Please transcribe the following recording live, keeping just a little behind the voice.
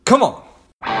Come on.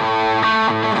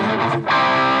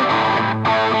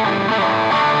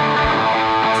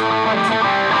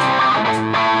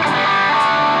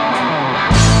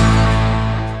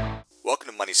 Welcome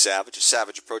to Money Savage, a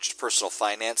savage approach to personal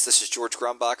finance. This is George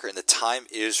Grumbacher, and the time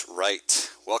is right.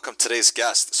 Welcome today's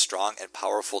guest, the strong and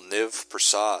powerful Niv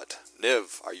Prasad.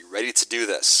 Niv, are you ready to do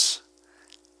this?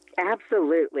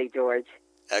 Absolutely, George.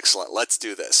 Excellent. Let's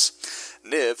do this.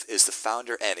 Niv is the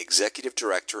founder and executive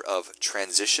director of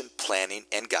Transition Planning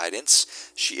and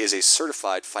Guidance. She is a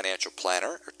certified financial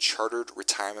planner, a chartered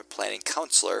retirement planning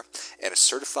counselor, and a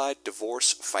certified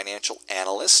divorce financial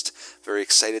analyst. Very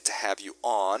excited to have you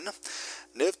on.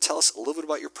 Niv, tell us a little bit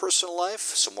about your personal life,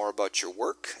 some more about your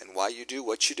work, and why you do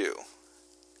what you do.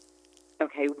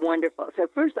 Okay, wonderful. So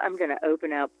first I'm going to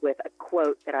open up with a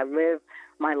quote that I live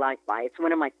my life by. It's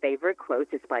one of my favorite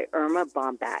quotes. It's by Erma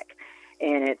Bombeck.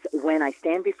 And it's, when I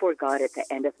stand before God at the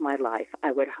end of my life,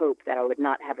 I would hope that I would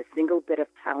not have a single bit of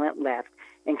talent left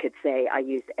and could say, I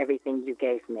used everything you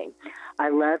gave me. I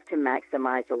love to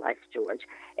maximize a life, George.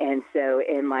 And so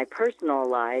in my personal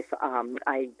life,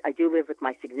 I do live with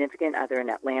my significant other in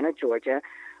Atlanta, Georgia.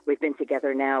 We've been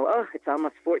together now, it's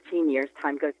almost 14 years.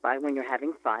 Time goes by when you're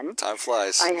having fun. Time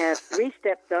flies. I have three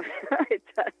stepdaughters.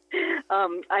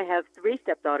 I have three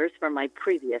stepdaughters from my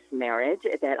previous marriage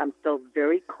that I'm still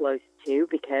very close to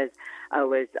because I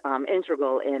was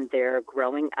integral in their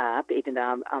growing up, even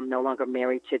though I'm no longer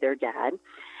married to their dad.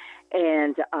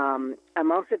 And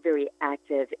I'm also very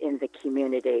active in the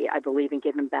community. I believe in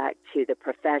giving back to the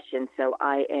profession, so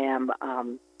I am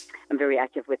I'm very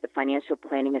active with the Financial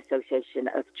Planning Association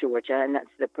of Georgia, and that's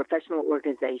the professional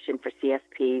organization for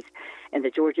CFPs, and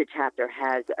the Georgia chapter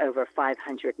has over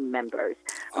 500 members.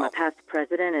 I'm a past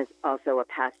president and also a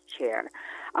past chair.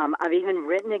 I've even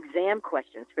written exam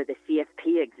questions for the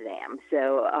CFP exam,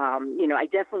 so I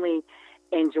definitely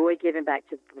enjoy giving back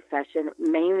to the profession.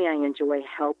 Mainly, I enjoy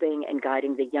helping and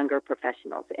guiding the younger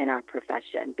professionals in our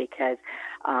profession because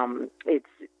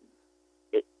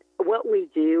what we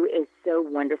do is so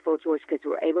wonderful, George, because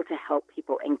we're able to help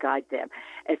people and guide them,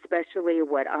 especially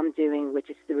what I'm doing, which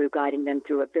is through guiding them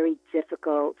through a very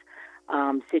difficult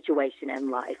situation in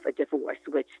life, a divorce,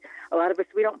 which a lot of us,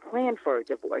 we don't plan for a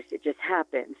divorce. It just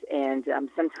happens. And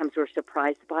sometimes we're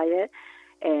surprised by it.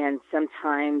 And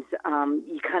sometimes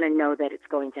you kind of know that it's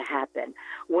going to happen.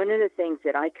 One of the things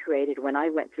that I created when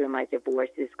I went through my divorce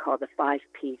is called the 5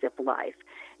 Ps of life.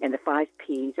 And the 5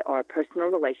 Ps are personal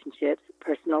relationships,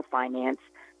 personal finance,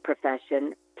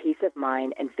 profession, peace of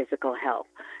mind, and physical health.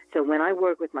 So when I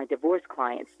work with my divorce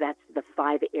clients, that's the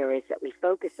 5 areas that we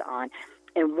focus on.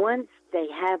 And once they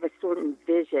have a certain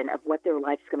vision of what their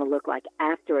life's going to look like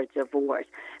after a divorce,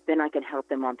 then I can help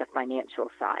them on the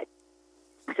financial side.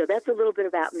 So that's a little bit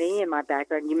about me and my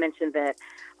background. You mentioned that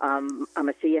I'm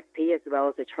a CFP as well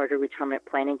as a chartered retirement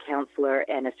planning counselor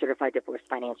and a certified divorce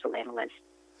financial analyst.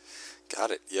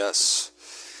 Got it, yes.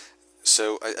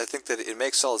 So I think that it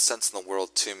makes all the sense in the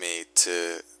world to me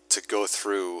to go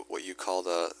through what you call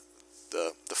the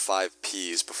 5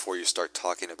 Ps before you start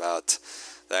talking about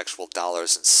the actual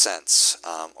dollars and cents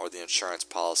or the insurance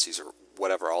policies or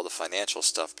whatever, all the financial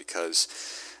stuff, because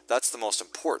that's the most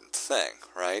important thing,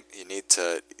 right? You need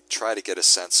to try to get a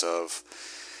sense of,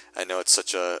 I know it's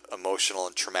such a emotional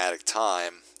and traumatic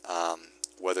time,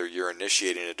 whether you're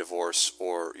initiating a divorce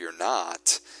or you're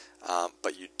not,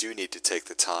 but you do need to take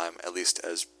the time, at least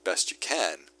as best you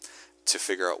can, to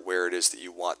figure out where it is that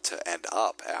you want to end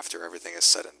up after everything is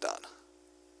said and done.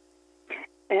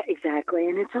 Exactly,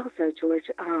 and it's also, George,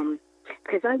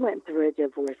 because I went through a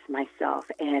divorce myself,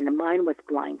 and mine was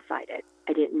blindsided.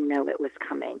 I didn't know it was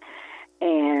coming.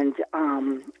 And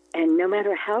no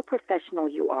matter how professional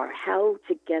you are, how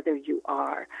together you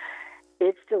are,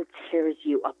 it still tears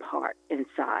you apart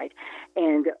inside.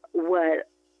 And what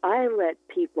I let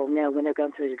people know when they're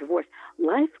going through a divorce,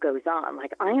 life goes on.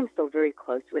 Like, I am still very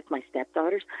close with my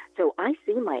stepdaughters, so I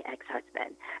see my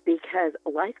ex-husband because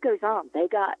life goes on. They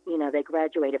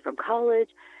graduated from college,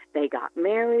 they got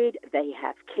married, they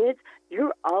have kids.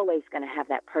 You're always going to have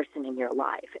that person in your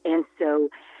life. And so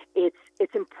it's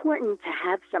important to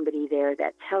have somebody there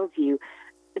that tells you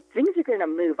things are going to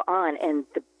move on, and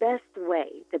the best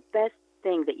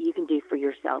thing that you can do for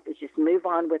yourself is just move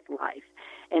on with life.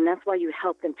 And that's why you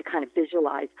help them to kind of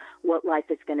visualize what life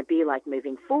is going to be like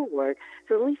moving forward.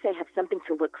 So at least they have something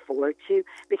to look forward to,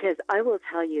 because I will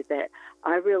tell you that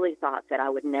I really thought that I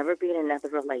would never be in another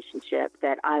relationship,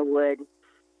 that I would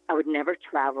never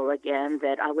travel again,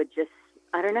 that I would just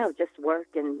work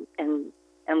and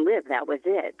live. That was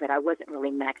it. But I wasn't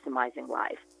really maximizing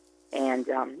life. And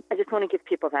I just want to give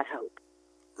people that hope.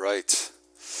 Right.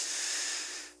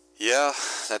 Yeah,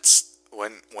 that's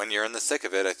when you're in the thick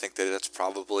of it, I think that that's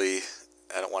probably,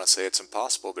 I don't want to say it's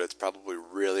impossible, but it's probably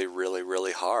really, really,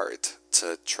 really hard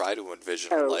to try to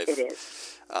envision a life it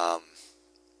is.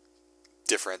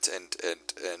 Different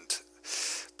and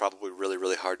probably really,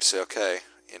 really hard to say, okay,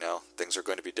 things are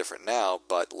going to be different now,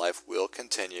 but life will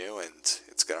continue and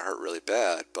it's going to hurt really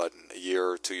bad. But in a year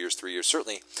or 2 years, 3 years,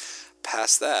 certainly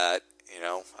past that,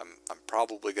 I'm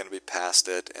probably going to be past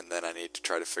it, and then I need to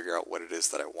try to figure out what it is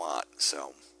that I want.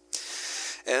 So,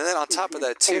 and then on top of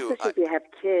that too, and especially if you have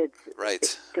kids.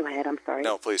 Right. Go ahead. I'm sorry.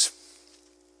 No, please.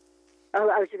 Oh,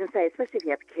 I was just going to say, especially if you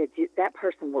have kids, that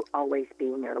person will always be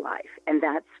in your life, and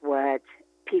that's what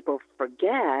people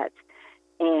forget,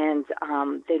 and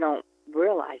they don't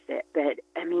realize it. But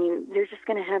I mean, you're just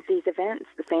going to have these events,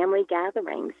 the family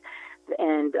gatherings,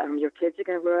 and your kids are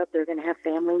going to grow up. They're going to have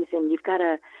families, and you've got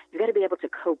to be able to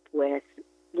cope with,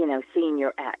 seeing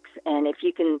your ex. And if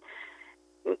you can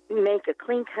make a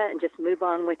clean cut and just move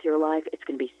on with your life, it's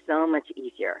going to be so much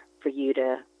easier for you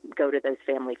to go to those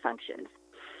family functions.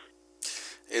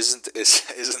 Isn't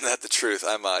that the truth?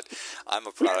 I'm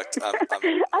a product. I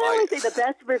always say the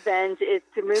best revenge is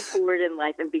to move forward in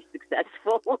life and be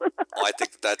successful. Well, I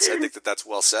think that's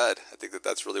well said. I think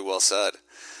that's really well said.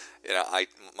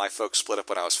 My folks split up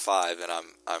when I was 5, and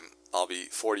I'll be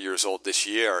 40 years old this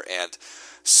year, and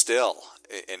still,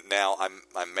 and now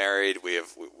I'm married. We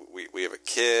have a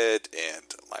kid, and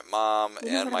my mom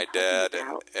and my dad,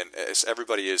 and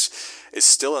everybody is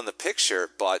still in the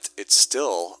picture, but it's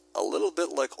still a little bit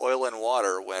like oil and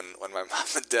water when my mom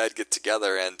and dad get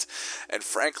together, and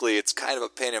frankly, it's kind of a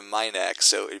pain in my neck.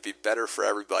 So it'd be better for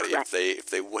everybody if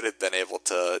they would have been able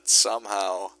to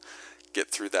somehow get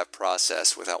through that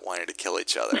process without wanting to kill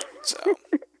each other. So.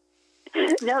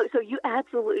 No, so you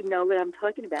absolutely know what I'm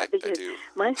talking about, because I do.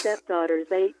 My stepdaughters,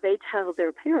 they tell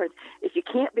their parents, if you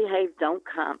can't behave, don't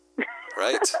come.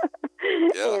 Right.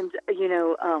 Yeah. And,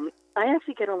 I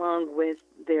actually get along with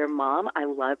their mom. I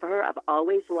love her. I've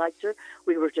always liked her.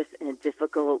 We were just in a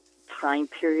difficult time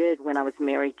period when I was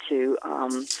married to,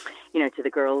 to the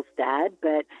girl's dad.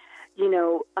 But,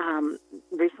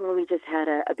 recently we just had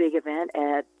a big event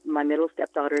at my middle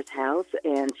stepdaughter's house,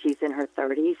 and she's in her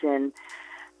 30s, and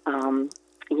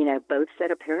both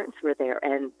set of parents were there,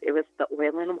 and it was the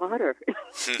oil and water.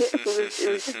 it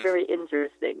was just very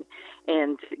interesting.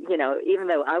 And, even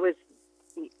though I was,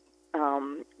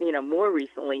 more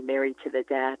recently married to the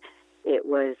dad, it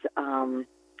was,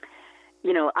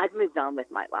 I've moved on with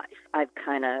my life. I've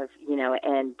kind of,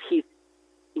 and he's,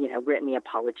 written me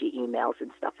apology emails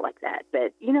and stuff like that.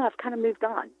 But, I've kind of moved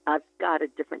on. I've got a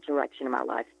different direction in my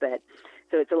life, but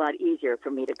so it's a lot easier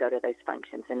for me to go to those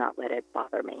functions and not let it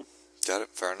bother me. Got it.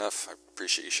 Fair enough. I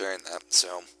appreciate you sharing that.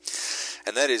 So,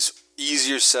 and that is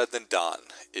easier said than done,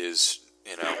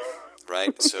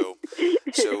 right? So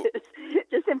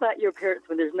just invite your parents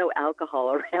when there's no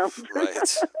alcohol around.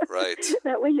 Right.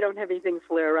 That way you don't have anything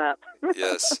flare up.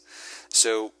 Yes.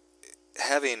 So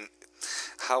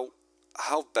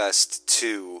how best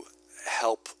to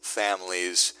help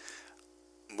families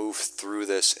move through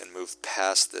this and move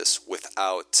past this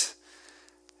without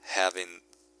having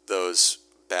those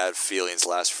bad feelings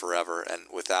last forever, and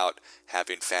without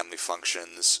having family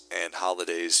functions and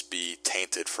holidays be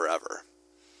tainted forever?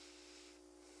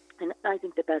 And I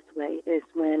think the best way is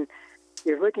when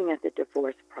you're looking at the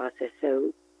divorce process.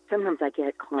 So sometimes I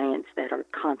get clients that are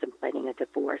contemplating a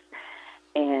divorce,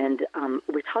 and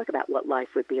we talk about what life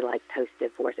would be like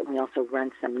post-divorce, and we also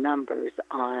run some numbers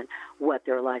on what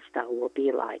their lifestyle will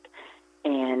be like.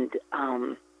 And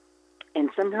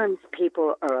sometimes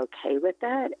people are okay with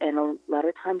that, and a lot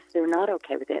of times they're not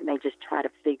okay with it, and they just try to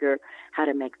figure how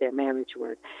to make their marriage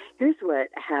work. Here's what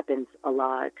happens a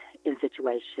lot in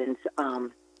situations.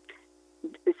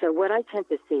 So what I tend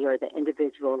to see are the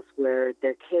individuals where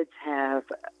their kids have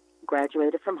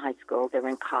graduated from high school, they're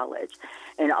in college,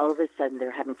 and all of a sudden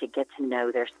they're having to get to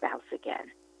know their spouse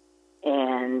again,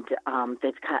 and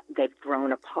they've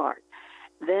grown apart.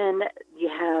 Then you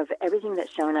have everything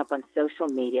that's showing up on social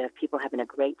media, people having a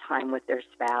great time with their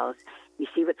spouse. You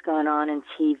see what's going on in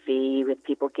TV with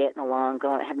people getting along,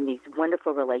 having these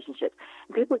wonderful relationships.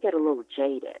 And people get a little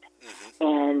jaded. Mm-hmm.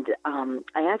 And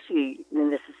I actually,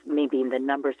 and this is me being the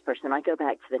numbers person, I go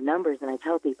back to the numbers and I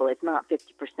tell people it's not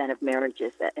 50% of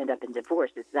marriages that end up in divorce.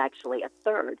 It's actually a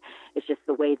third. It's just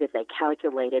the way that they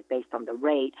calculate it based on the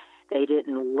rate. They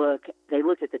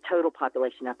looked at the total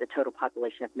population, not the total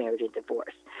population of marriage and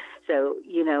divorce. So,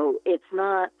 it's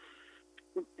not,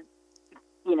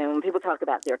 when people talk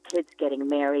about their kids getting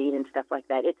married and stuff like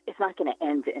that, it's not going to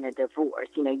end in a divorce.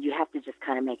 You have to just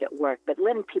kind of make it work. But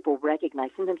letting people recognize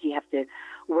sometimes you have to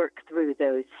work through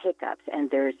those hiccups, and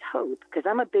there's hope. Because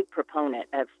I'm a big proponent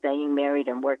of staying married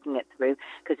and working it through,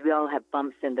 because we all have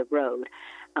bumps in the road.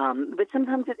 But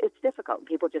sometimes it's difficult.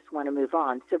 People just want to move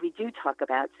on. So we do talk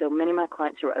about, so many of my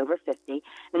clients are over 50,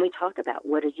 and we talk about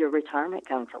what is your retirement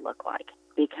going to look like,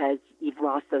 because you've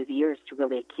lost those years to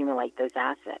really accumulate those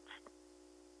assets.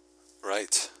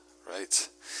 Right.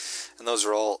 And those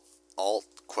are all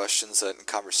questions and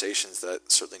conversations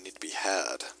that certainly need to be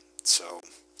had. So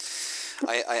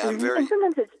I'm very... And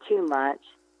sometimes it's too much.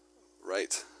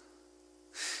 Right.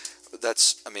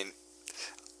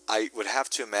 I would have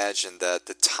to imagine that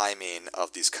the timing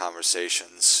of these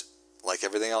conversations, like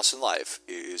everything else in life,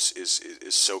 is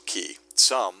so key.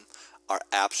 Some are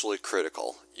absolutely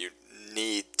critical. You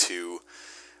need to,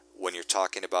 when you're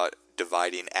talking about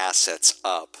dividing assets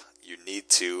up, you need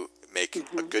to make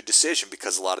a good decision,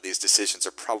 because a lot of these decisions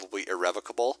are probably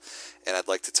irrevocable, and I'd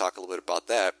like to talk a little bit about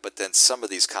that. But then some of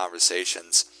these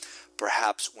conversations,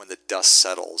 perhaps when the dust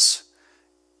settles,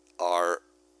 are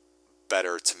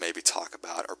better to maybe talk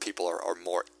about, or people are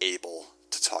more able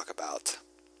to talk about.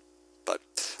 But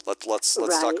let's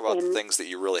talk about the things that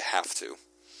you really have to.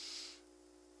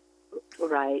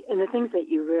 Right, and the things that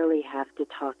you really have to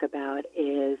talk about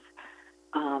is,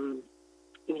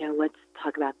 let's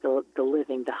talk about the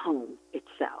living, the home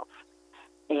itself.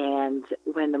 And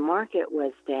when the market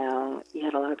was down, you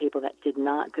had a lot of people that did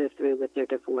not go through with their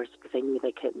divorce because they knew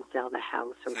they couldn't sell the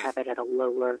house or have it at a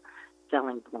lower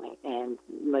selling point. And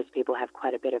most people have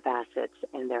quite a bit of assets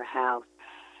in their house.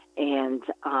 And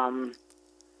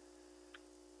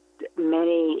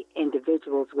many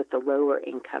individuals with the lower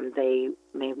income, they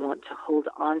may want to hold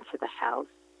on to the house,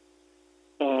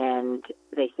 and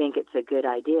they think it's a good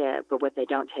idea, but what they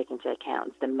don't take into account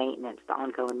is the maintenance, the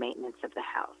ongoing maintenance of the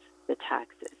house, the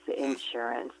taxes, the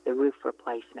insurance, the roof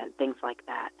replacement, things like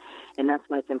that. And that's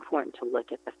why it's important to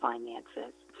look at the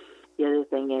finances. The other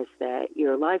thing is that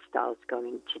your lifestyle is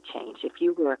going to change. If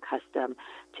you were accustomed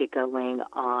to going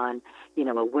on,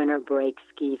 a winter break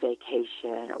ski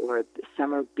vacation or a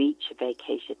summer beach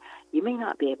vacation, you may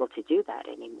not be able to do that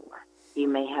anymore. You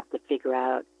may have to figure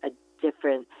out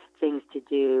different things to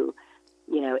do,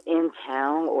 in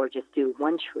town, or just do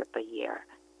one trip a year.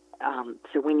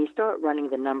 So when you start running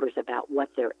the numbers about what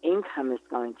their income is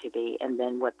going to be and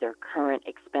then what their current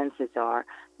expenses are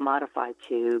modified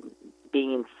to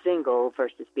being single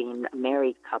versus being a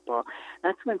married couple,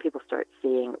 that's when people start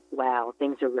seeing, wow,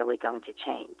 things are really going to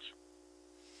change.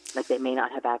 Like they may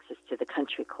not have access to the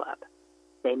country club.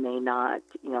 They may not,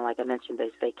 like I mentioned,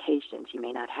 those vacations, you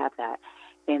may not have that.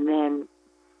 And then,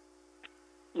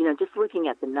 just looking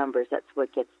at the numbers, that's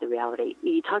what gets the reality.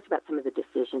 You talked about some of the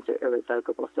decisions are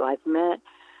irrevocable. So I've met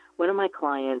one of my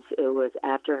clients, it was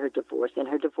after her divorce. In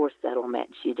her divorce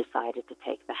settlement, she decided to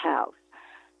take the house.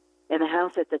 And the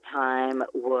house at the time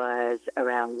was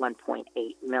around $1.8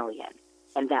 million,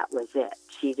 and that was it.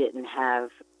 She didn't have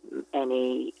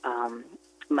any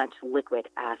much liquid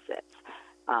assets.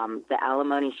 The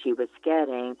alimony she was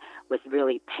getting was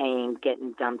really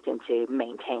getting dumped into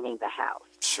maintaining the house.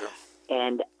 Sure.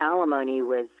 And alimony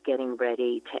was getting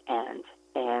ready to end,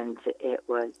 and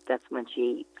that's when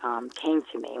she came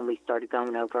to me, and we started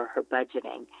going over her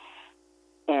budgeting.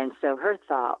 And so her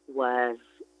thought was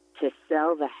to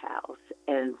sell the house,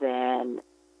 and then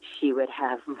she would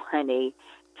have money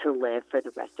to live for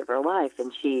the rest of her life.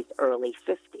 And she's early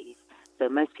 50s. So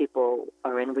most people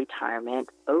are in retirement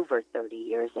over 30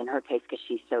 years. In her case, because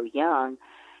she's so young,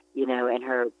 and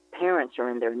her parents are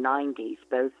in their 90s.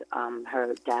 Both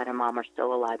her dad and mom are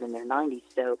still alive in their 90s.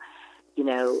 So,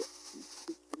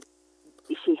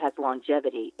 she has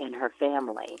longevity in her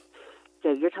family.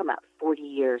 So you're talking about 40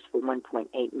 years for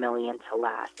 $1.8 million to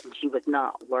last, and she was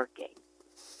not working.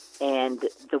 And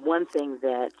the one thing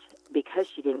that, because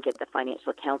she didn't get the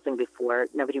financial counseling before,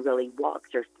 nobody really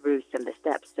walks her through some of the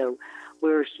steps. So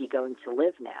where is she going to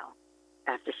live now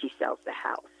after she sells the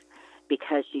house?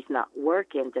 Because she's not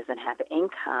working, doesn't have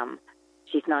income,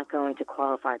 she's not going to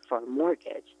qualify for a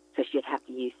mortgage. So she'd have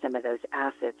to use some of those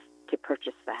assets to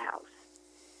purchase the house.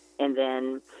 And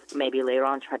then maybe later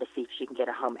on try to see if she can get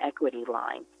a home equity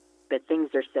line. But things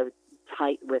are so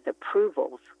tight with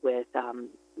approvals, with,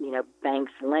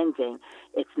 banks lending,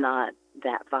 it's not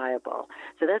that viable.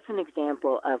 So that's an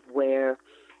example of where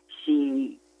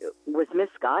she was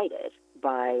misguided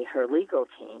by her legal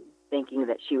team, thinking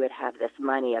that she would have this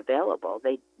money available.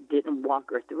 They didn't walk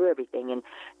her through everything, and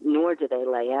nor do they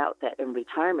lay out that in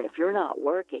retirement, if you're not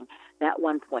working, that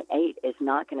 1.8 is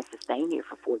not going to sustain you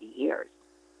for 40 years.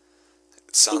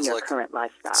 in your current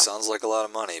lifestyle. It sounds like a lot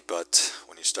of money, but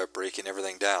when you start breaking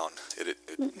everything down, it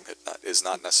is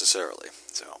not necessarily.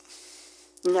 So.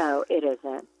 No, it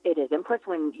isn't. It isn't. Plus,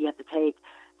 when you have to take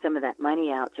some of that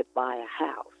money out to buy a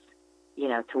house,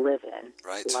 to live in.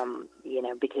 Right.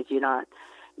 Because you're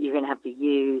going to have to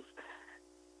use.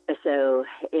 So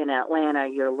in Atlanta,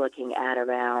 you're looking at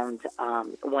around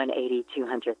 180,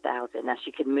 200,000. Now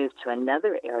she could move to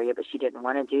another area, but she didn't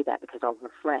want to do that because all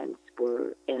her friends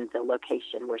were in the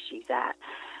location where she's at.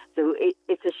 So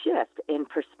it's a shift in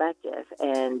perspective,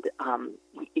 and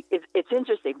it's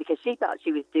interesting because she thought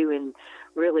she was doing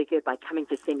really good by coming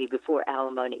to see me before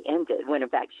alimony ended, when in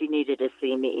fact she needed to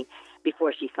see me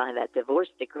before she signed that divorce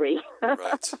decree.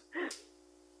 Right.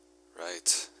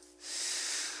 Right.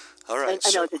 All right.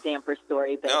 I know it's a damper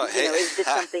story, but it's just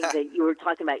something that you were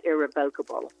talking about,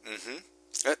 irrevocable.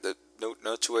 Mm-hmm.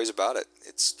 No two ways about it.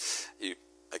 It's you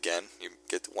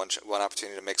get one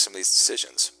opportunity to make some of these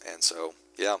decisions, and so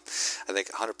yeah, I think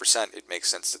 100% it makes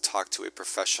sense to talk to a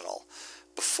professional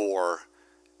before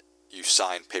you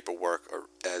sign paperwork, or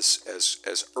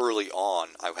as early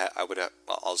on.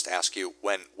 I'll just ask you,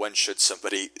 when should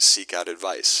somebody seek out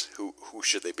advice? Who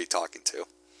should they be talking to?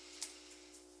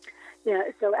 Yeah,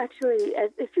 so actually,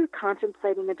 if you're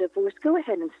contemplating a divorce, go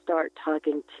ahead and start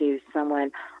talking to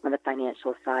someone on the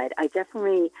financial side. I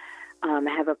definitely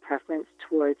have a preference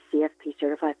towards CFP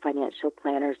Certified Financial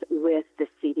Planners with the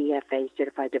CDFA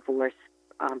Certified Divorce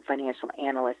Financial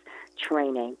Analyst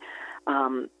training.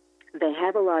 They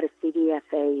have a lot of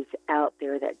CDFAs out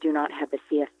there that do not have the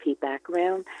CFP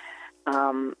background.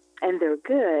 And they're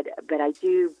good, but I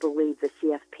do believe the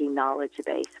CFP knowledge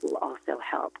base will also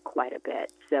help quite a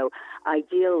bit. So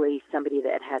ideally, somebody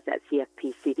that has that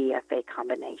CFP CDFA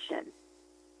combination.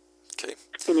 Okay.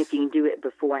 And if you can do it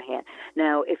beforehand.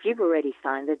 Now, if you've already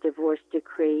signed the divorce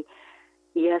decree,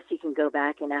 yes, you can go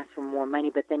back and ask for more money,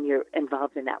 but then you're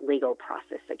involved in that legal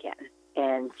process again.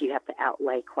 And you have to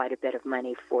outlay quite a bit of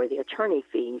money for the attorney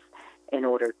fees in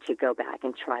order to go back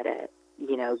and try to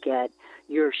get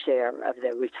your share of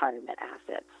the retirement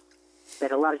assets.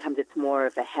 But a lot of times it's more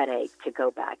of a headache to go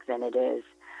back than it is,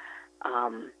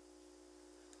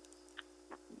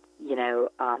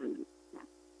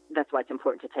 that's why it's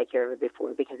important to take care of it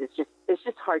before, because it's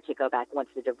just hard to go back once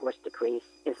the divorce decree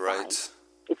is signed. Right.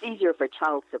 It's easier for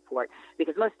child support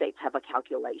because most states have a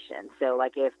calculation. So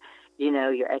like if,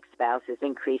 your ex-spouse is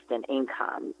increased in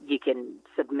income, you can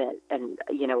submit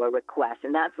a request,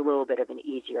 and that's a little bit of an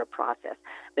easier process.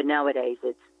 But nowadays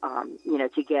it's,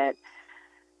 to get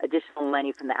additional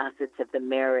money from the assets of the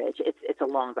marriage, it's a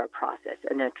longer process,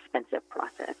 an expensive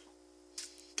process.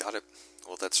 Got it.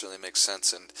 Well, that certainly makes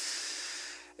sense.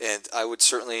 And I would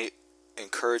certainly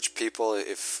encourage people,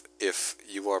 if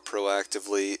you are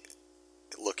proactively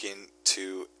looking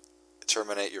to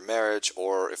terminate your marriage,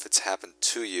 or if it's happened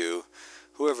to you,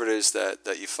 whoever it is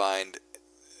that you find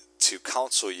to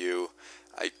counsel you,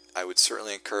 I would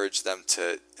certainly encourage them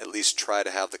to at least try to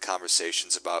have the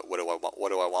conversations about what do I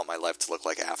want my life to look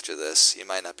like after this. You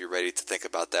might not be ready to think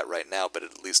about that right now, but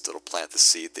at least it'll plant the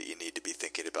seed that you need to be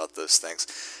thinking about those things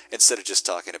instead of just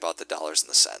talking about the dollars and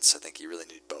the cents. I think you really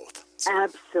need both. So.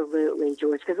 Absolutely,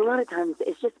 George, because a lot of times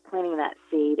it's just planting that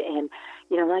seed. And,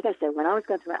 like I said, when I was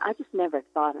going through it, I just never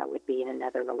thought I would be in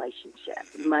another relationship,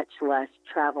 much less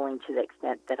traveling to the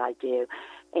extent that I do.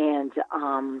 And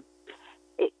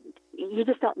you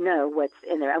just don't know what's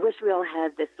in there. I wish we all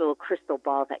had this little crystal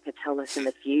ball that could tell us in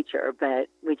the future, but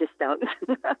we just don't.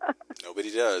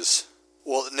 Nobody does.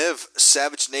 Well, Niv,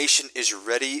 Savage Nation is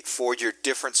ready for your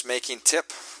difference-making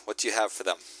tip. What do you have for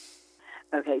them?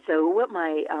 Okay, so what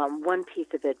my one piece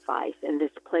of advice, and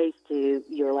this plays to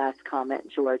your last comment,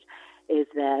 George, is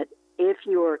that if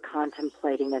you're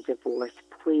contemplating a divorce,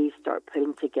 please start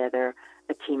putting together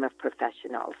a team of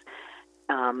professionals.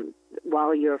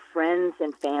 While your friends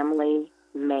and family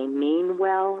may mean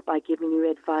well by giving you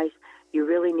advice, you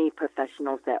really need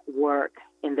professionals that work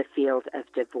in the field of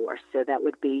divorce. So that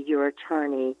would be your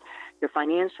attorney, your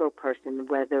financial person,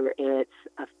 whether it's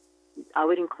I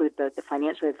would include both the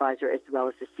financial advisor as well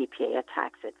as the CPA, a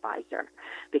tax advisor,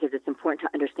 because it's important to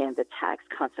understand the tax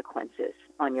consequences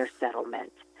on your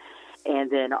settlement. And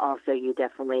then also you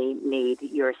definitely need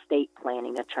your estate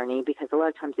planning attorney, because a lot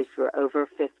of times if you're over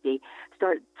 50,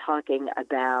 start talking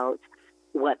about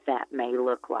what that may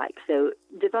look like. So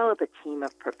develop a team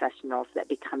of professionals that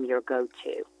become your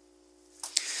go-to.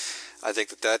 I think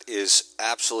that is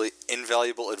absolutely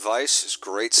invaluable advice. It's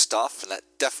great stuff, and that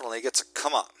definitely gets a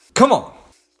come on. Come on.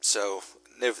 So,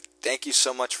 Niv, thank you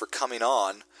so much for coming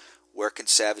on. Where can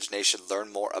Savage Nation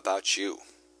learn more about you?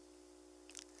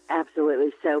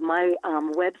 Absolutely. So my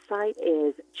website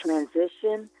is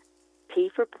P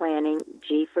for planning,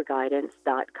 G for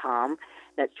guidance.com.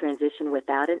 That's transition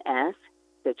without an S.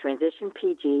 So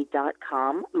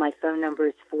transitionpg.com. My phone number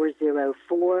is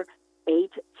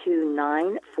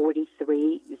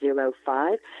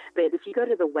 404-829-4305. But if you go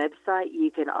to the website,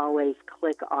 you can always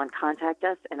click on Contact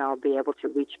Us, and I'll be able to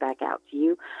reach back out to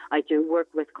you. I do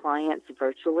work with clients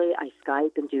virtually. I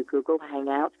Skype and do Google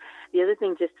Hangouts. The other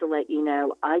thing, just to let you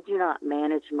know, I do not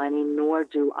manage money, nor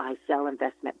do I sell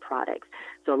investment products.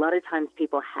 So a lot of times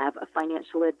people have a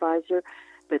financial advisor,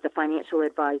 but the financial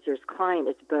advisor's client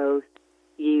is both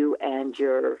you and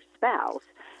your spouse.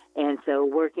 And so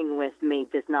working with me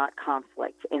does not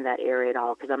conflict in that area at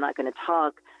all, because I'm not going to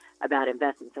talk about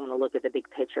investments. I'm going to look at the big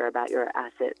picture about your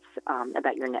assets,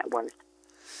 about your net worth.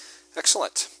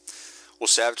 Excellent. Well,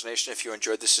 Savage Nation, if you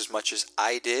enjoyed this as much as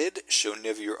I did, show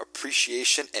Niv your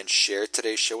appreciation and share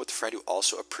today's show with a friend who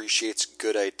also appreciates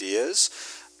good ideas.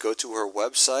 Go to her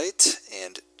website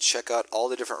and check out all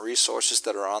the different resources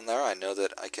that are on there. I know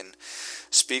that I can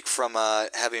speak from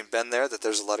having been there that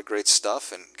there's a lot of great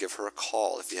stuff, and give her a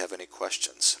call if you have any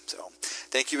questions. So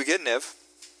thank you again, Niv.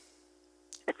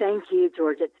 Thank you,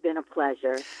 George. It's been a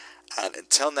pleasure. And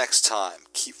until next time,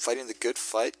 keep fighting the good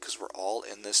fight, because we're all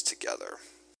in this together.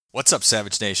 What's up,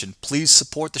 Savage Nation? Please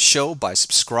support the show by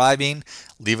subscribing,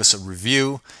 leave us a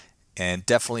review, and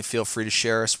definitely feel free to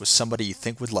share us with somebody you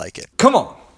think would like it. Come on.